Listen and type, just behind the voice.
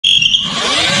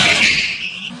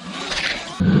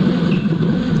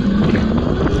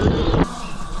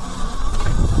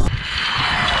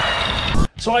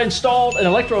So I installed an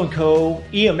Electro & Co.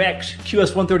 EMX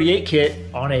QS138 kit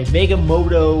on a Mega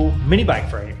Moto mini bike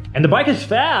frame. And the bike is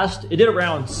fast. It did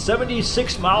around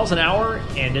 76 miles an hour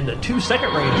and in the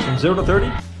 2-second range from 0 to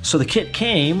 30. So the kit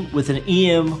came with an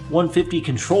EM150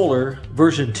 controller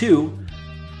version 2,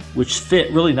 which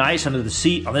fit really nice under the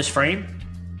seat on this frame.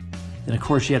 And of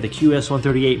course you have the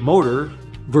QS138 motor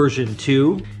version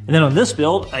 2. And then on this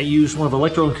build, I used one of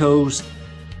Electro & Co.'s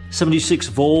 76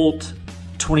 volt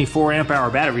 24 amp hour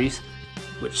batteries,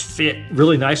 which fit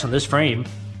really nice on this frame.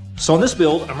 So on this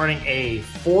build, I'm running a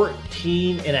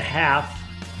 14.5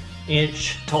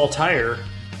 inch tall tire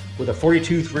with a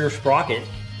 40-tooth rear sprocket.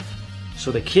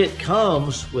 So the kit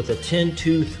comes with a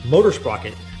 10-tooth motor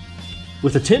sprocket.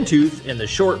 With the 10-tooth and the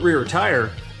short rear tire,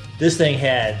 this thing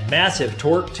had massive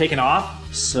torque taken off.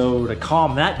 So to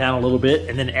calm that down a little bit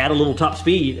and then add a little top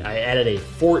speed, I added a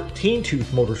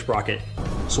 14-tooth motor sprocket.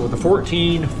 So with the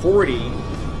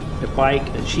 1440, the bike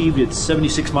achieved its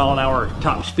 76 mile an hour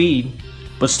top speed,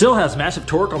 but still has massive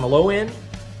torque on the low end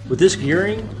with this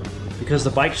gearing because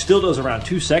the bike still does around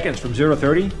 2 seconds from 0 to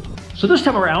 30. So this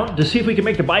time around, to see if we can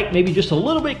make the bike maybe just a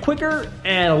little bit quicker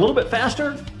and a little bit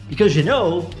faster, because you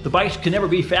know the bikes can never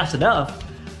be fast enough,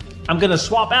 I'm gonna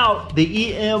swap out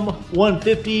the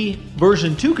EM150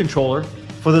 version 2 controller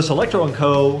for this Electro &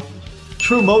 Co.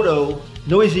 True Moto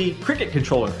noisy cricket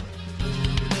controller.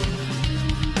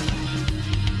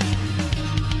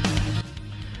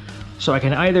 So I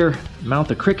can either mount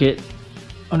the cricket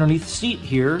underneath the seat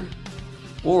here,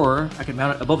 or I can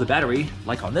mount it above the battery,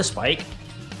 like on this bike,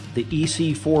 the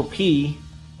EC4P.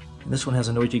 And this one has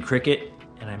a noisy cricket,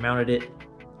 and I mounted it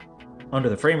under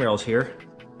the frame rails here.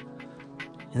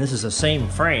 And this is the same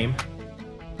frame.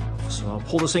 So I'll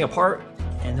pull this thing apart,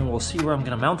 and then we'll see where I'm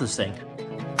gonna mount this thing.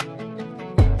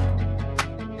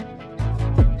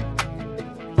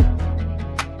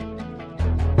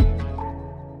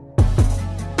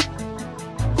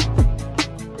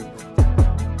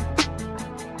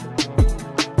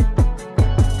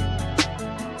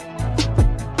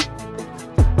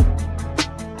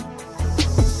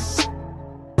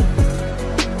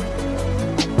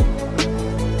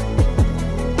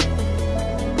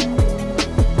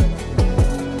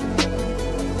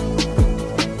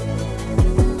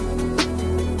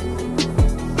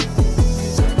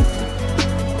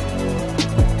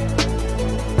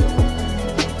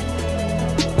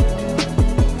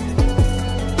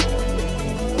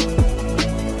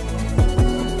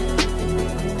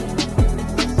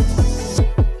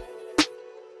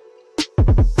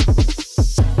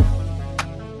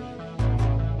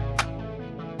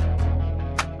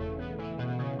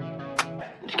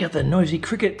 Got the noisy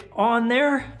cricket on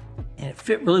there, and it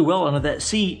fit really well under that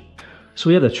seat. So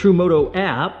we have the True Moto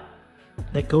app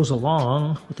that goes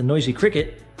along with the noisy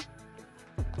cricket,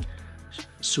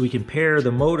 so we can pair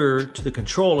the motor to the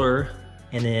controller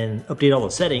and then update all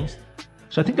the settings.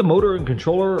 So I think the motor and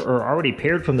controller are already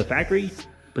paired from the factory,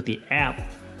 but the app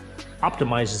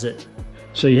optimizes it.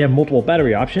 So you have multiple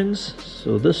battery options.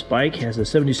 So this bike has a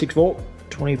 76 volt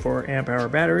 24 amp hour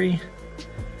battery,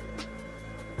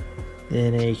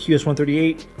 then a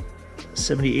QS138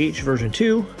 70H version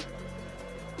 2.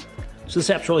 So this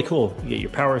app's really cool. You get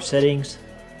your power settings,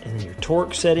 and then your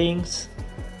torque settings,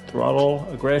 throttle,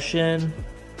 aggression,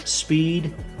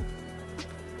 speed,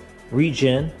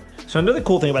 regen. So another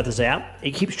cool thing about this app,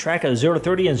 it keeps track of 0 to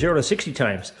 30 and 0 to 60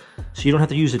 times. So you don't have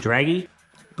to use a draggy,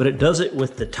 but it does it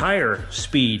with the tire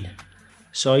speed.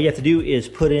 So all you have to do is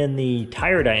put in the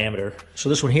tire diameter. So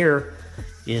this one here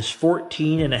is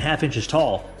 14.5 inches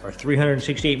tall, or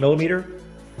 368 millimeter.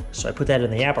 So I put that in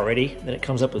the app already. Then it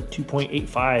comes up with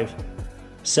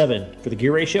 2.857 for the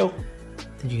gear ratio.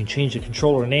 Then you can change the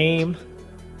controller name.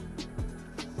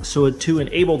 So to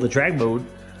enable the drag mode,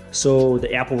 so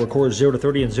the app will record 0 to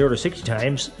 30 and 0 to 60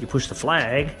 times, you push the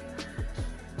flag,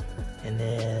 and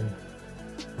then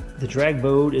the drag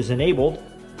mode is enabled.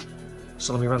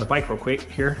 So let me run the bike real quick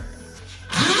here.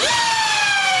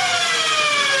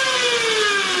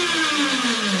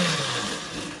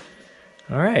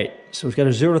 All right, so we've got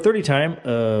a 0 to 30 time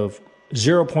of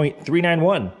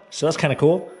 0.391. So that's kind of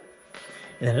cool.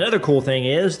 And then another cool thing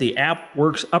is the app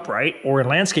works upright or in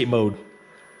landscape mode.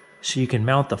 So you can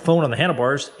mount the phone on the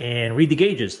handlebars and read the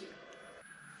gauges.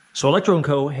 So Electro &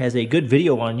 Co. has a good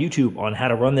video on YouTube on how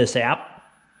to run this app.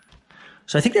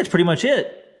 So I think that's pretty much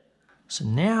it. So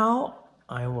now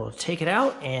I will take it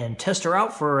out and test her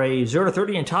out for a 0 to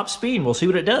 30 and top speed, and we'll see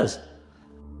what it does.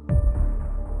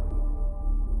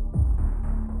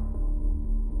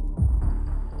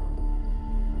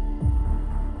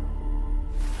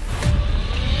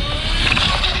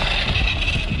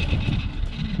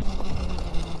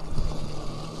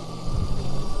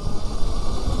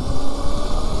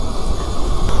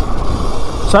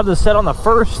 So I have this set on the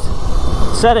first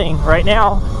setting right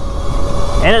now,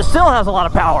 and it still has a lot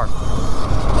of power.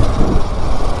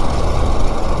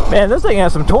 Man, this thing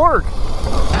has some torque.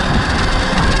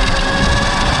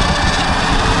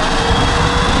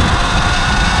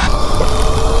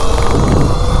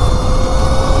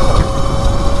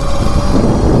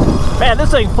 Man,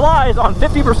 this thing flies on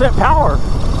 50% power.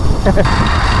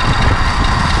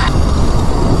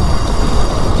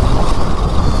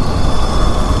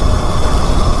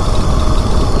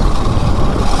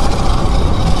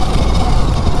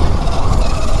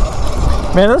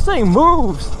 Man, this thing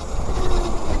moves.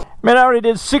 Man, I already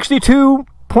did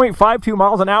 62.52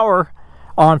 miles an hour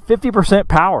on 50%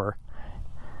 power.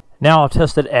 Now I'll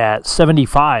test it at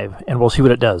 75 and we'll see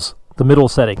what it does. The middle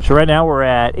setting. So right now we're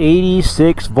at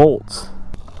 86 volts.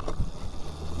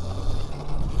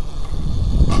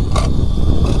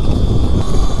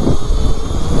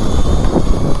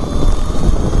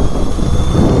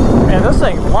 Man, this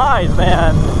thing flies,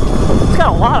 man. It's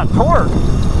got a lot of torque.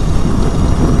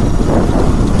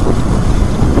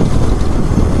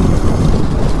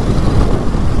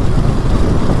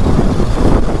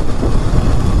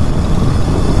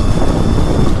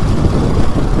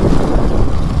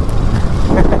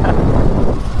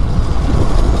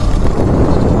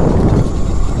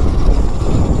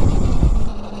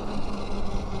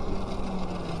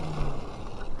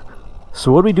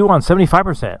 So what do we do on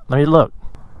 75%? Let me look.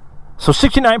 So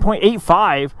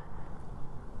 69.85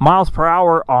 miles per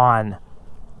hour on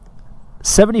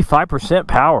 75%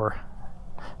 power.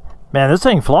 Man, this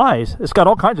thing flies. It's got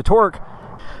all kinds of torque.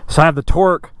 So I have the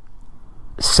torque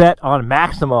set on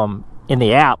maximum in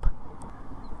the app.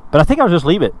 But I think I'll just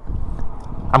leave it.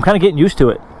 I'm kind of getting used to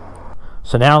it.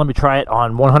 So now let me try it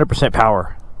on 100%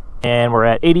 power. And we're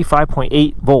at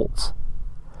 85.8 volts.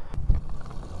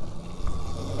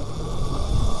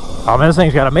 Oh man, this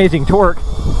thing's got amazing torque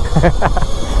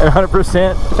at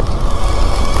 100%.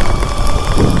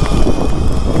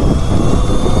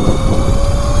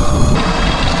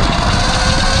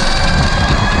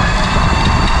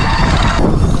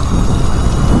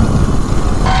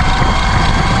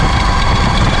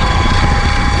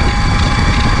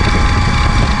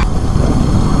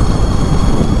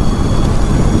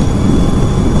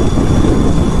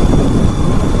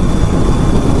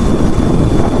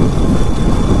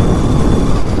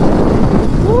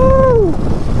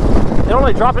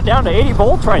 Drop it down to 80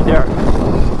 volts right there.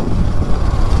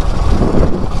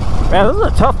 Man, this is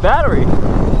a tough battery.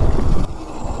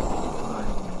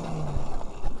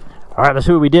 Alright, let's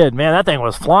see what we did. Man, that thing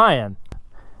was flying.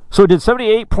 So it did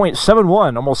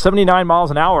 78.71, almost 79 miles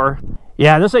an hour.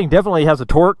 Yeah, this thing definitely has a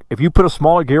torque. If you put a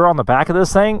smaller gear on the back of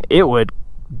this thing, it would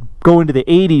go into the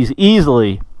 80s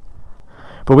easily.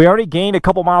 But we already gained a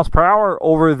couple miles per hour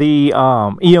over the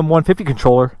EM150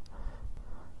 controller.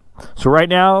 So right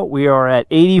now we are at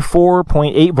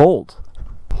 84.8 volts.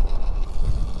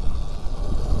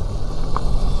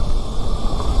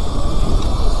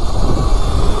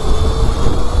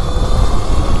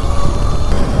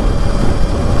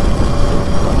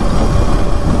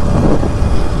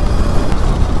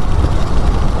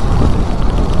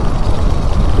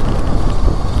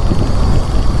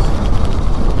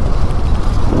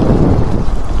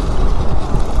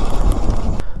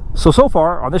 So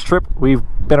far on this trip we've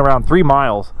been around 3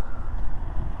 miles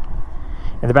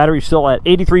and the battery's still at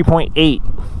 83.8.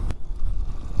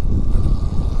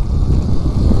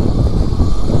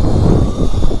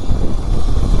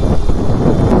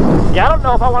 Yeah, I don't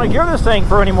know if I want to gear this thing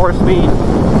for any more speed.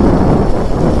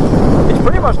 It's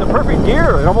pretty much the perfect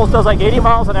gear. It almost does like 80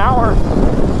 miles an hour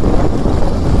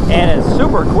and it's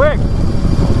super quick.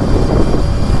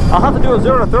 I'll have to do a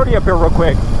 0 to 30 up here real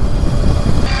quick.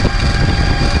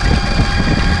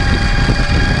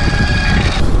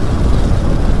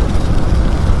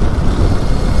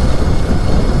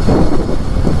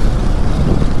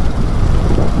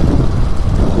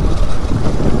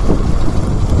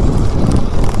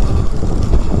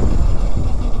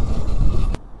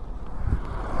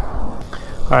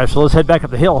 Alright, so let's head back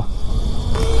up the hill.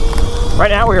 Right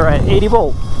now we are at 80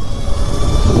 volts.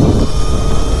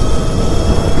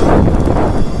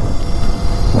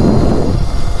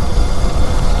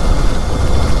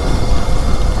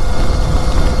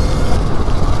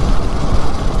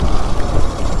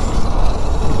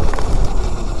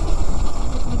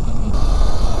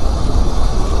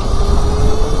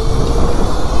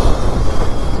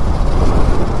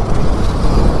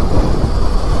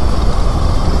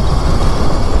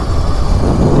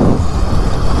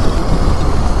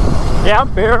 Yeah,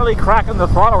 I'm barely cracking the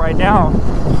throttle right now,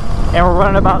 and we're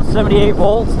running about 78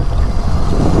 volts.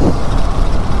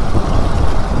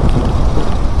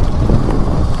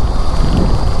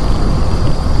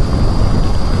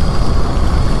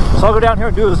 So I'll go down here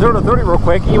and do a 0 to 30 real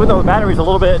quick, even though the battery's a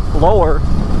little bit lower.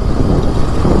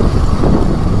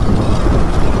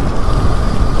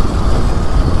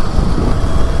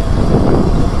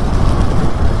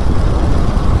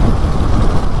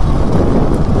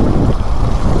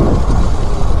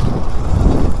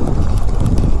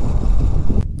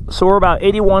 So we're about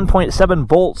 81.7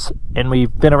 volts, and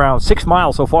we've been around 6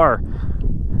 miles so far.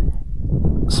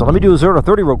 So let me do a 0 to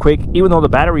 30 real quick, even though the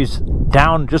battery's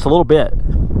down just a little bit.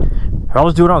 I'll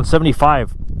just do it on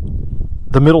 75,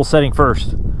 the middle setting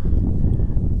first,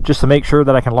 just to make sure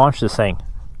that I can launch this thing.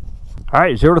 All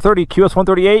right, 0 to 30,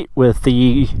 QS138 with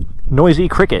the noisy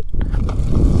cricket.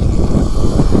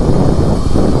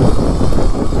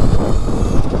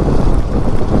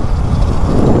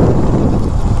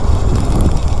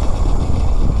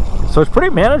 So it's pretty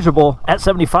manageable at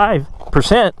 75%,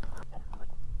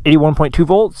 81.2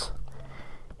 volts.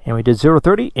 And we did 0 to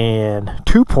 30 and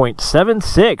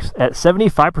 2.76 at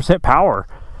 75% power.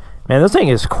 Man, this thing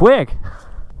is quick.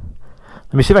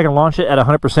 Let me see if I can launch it at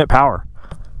 100% power.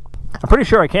 I'm pretty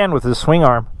sure I can with this swing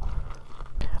arm.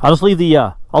 I'll just leave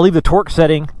the torque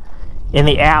setting in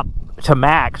the app to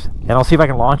max, and I'll see if I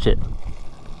can launch it.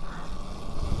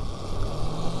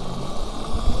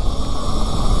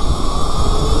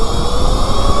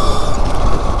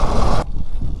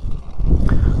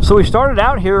 So we started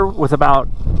out here with about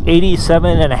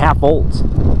 87.5 volts,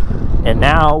 and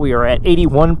now we are at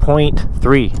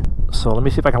 81.3. So let me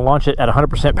see if I can launch it at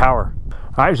 100% power.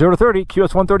 All right, 0 to 30,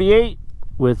 QS138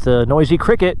 with the noisy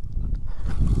cricket.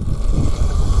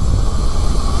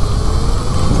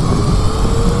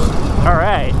 All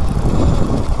right.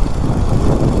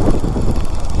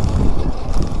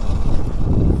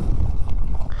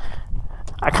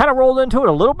 I kind of rolled into it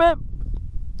a little bit.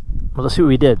 Well, let's see what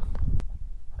we did.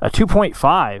 A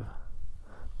 2.5.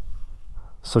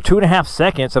 So 2.5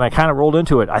 seconds, and I kind of rolled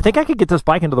into it. I think I could get this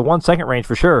bike into the 1 second range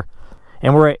for sure.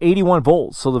 And we're at 81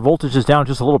 volts, so the voltage is down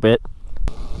just a little bit.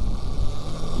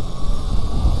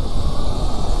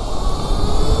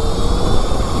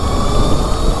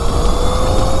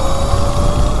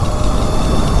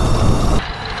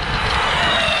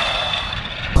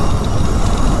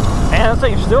 Man, this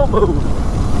thing still moves.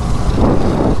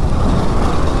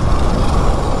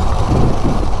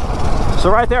 So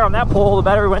right there on that pole, the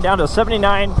battery went down to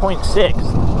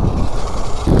 79.6.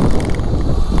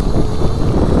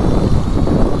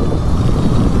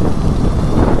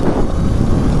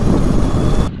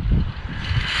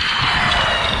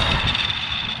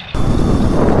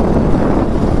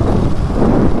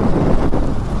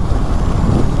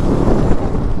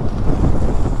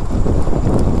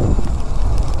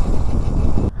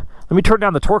 Let me turn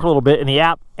down the torque a little bit in the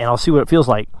app, and I'll see what it feels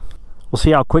like. We'll see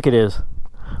how quick it is.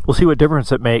 We'll see what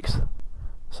difference it makes.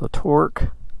 So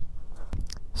torque.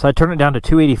 So I turn it down to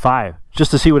 285 just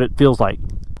to see what it feels like.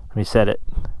 Let me set it.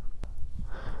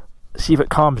 See if it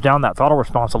calms down that throttle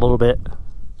response a little bit.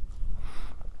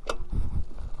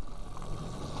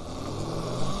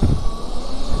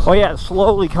 Oh yeah, it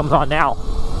slowly comes on now.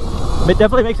 It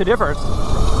definitely makes a difference.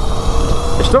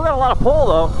 It's still got a lot of pull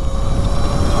though.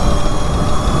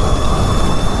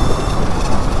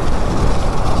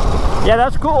 Yeah,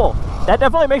 that's cool. That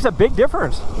definitely makes a big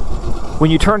difference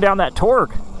when you turn down that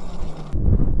torque.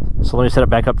 So let me set it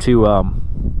back up to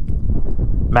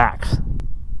max,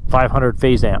 500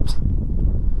 phase amps.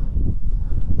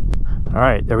 All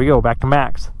right, there we go, back to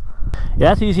max. Yeah,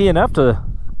 that's easy enough to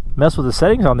mess with the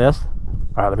settings on this.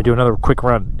 All right, let me do another quick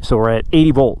run. So we're at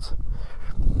 80 volts.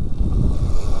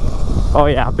 Oh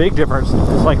yeah, big difference.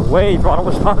 It's like way throttle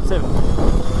responsive.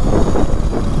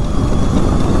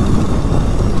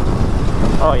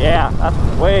 Oh yeah, that's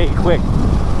way quick.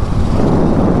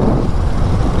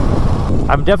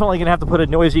 I'm definitely gonna have to put a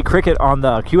noisy cricket on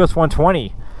the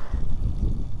QS120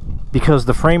 because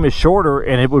the frame is shorter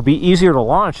and it would be easier to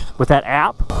launch with that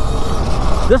app.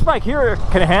 This bike here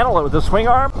can handle it with the swing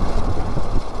arm.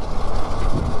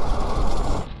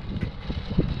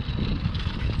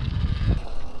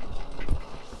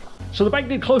 So the bike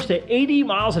did close to 80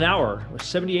 miles an hour with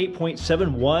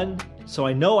 78.71. So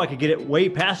I know I could get it way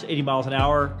past 80 miles an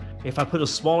hour if I put a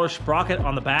smaller sprocket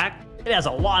on the back. It has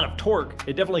a lot of torque.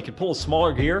 It definitely could pull a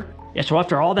smaller gear. Yeah, so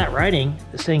after all that riding,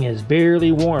 this thing is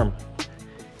barely warm.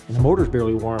 And the motor's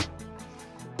barely warm.